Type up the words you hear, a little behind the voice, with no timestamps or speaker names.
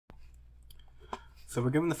So we're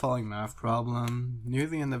given the following math problem. Near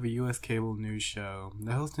the end of a US cable news show,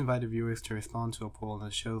 the host invited viewers to respond to a poll on the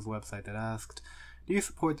show's website that asked, "Do you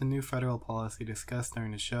support the new federal policy discussed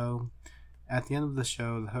during the show?" At the end of the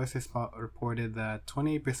show, the host reported that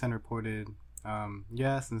 28% reported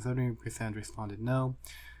yes and 70% responded no.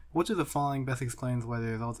 Which of the following best explains why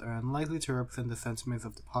the results are unlikely to represent the sentiments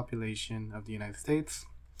of the population of the United States?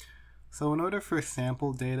 So in order for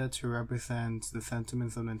sample data to represent the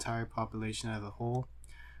sentiments of the entire population as a whole,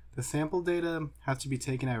 the sample data has to be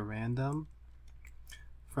taken at random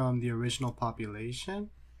from the original population.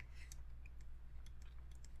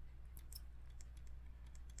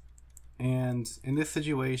 And in this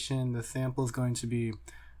situation, the sample is going to be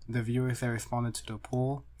the viewers that responded to the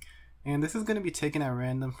poll. And this is going to be taken at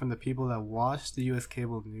random from the people that watched the US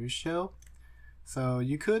cable news show. So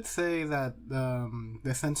you could say that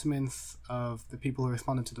the sentiments of the people who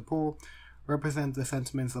responded to the poll represent the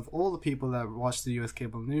sentiments of all the people that watched the US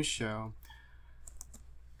cable news show.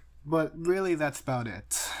 But really, that's about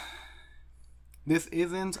it. This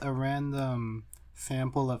isn't a random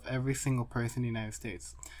sample of every single person in the United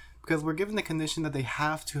States, because we're given the condition that they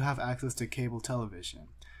have to have access to cable television,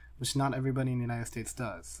 which not everybody in the United States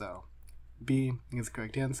does. So B is the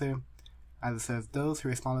correct answer. As it says, those who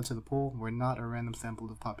responded to the poll were not a random sample of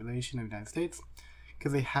the population of the United States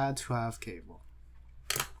because they had to have cable.